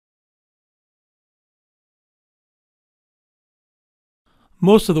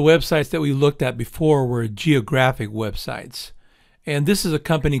Most of the websites that we looked at before were geographic websites. And this is a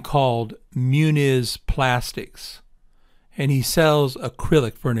company called Muniz Plastics. And he sells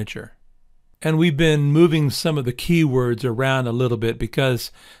acrylic furniture. And we've been moving some of the keywords around a little bit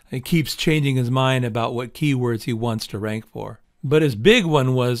because he keeps changing his mind about what keywords he wants to rank for. But his big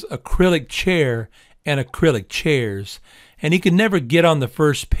one was acrylic chair and acrylic chairs. And he could never get on the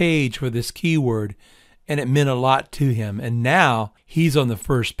first page for this keyword, and it meant a lot to him. And now he's on the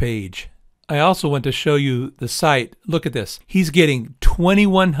first page. I also want to show you the site. Look at this. He's getting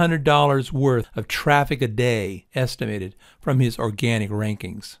 $2,100 worth of traffic a day estimated from his organic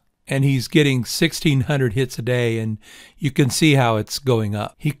rankings. And he's getting 1,600 hits a day, and you can see how it's going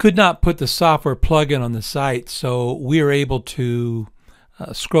up. He could not put the software plugin on the site, so we are able to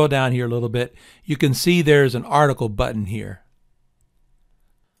scroll down here a little bit. You can see there's an article button here.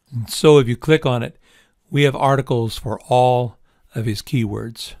 And so if you click on it, we have articles for all of his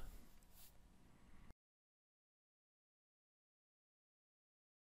keywords.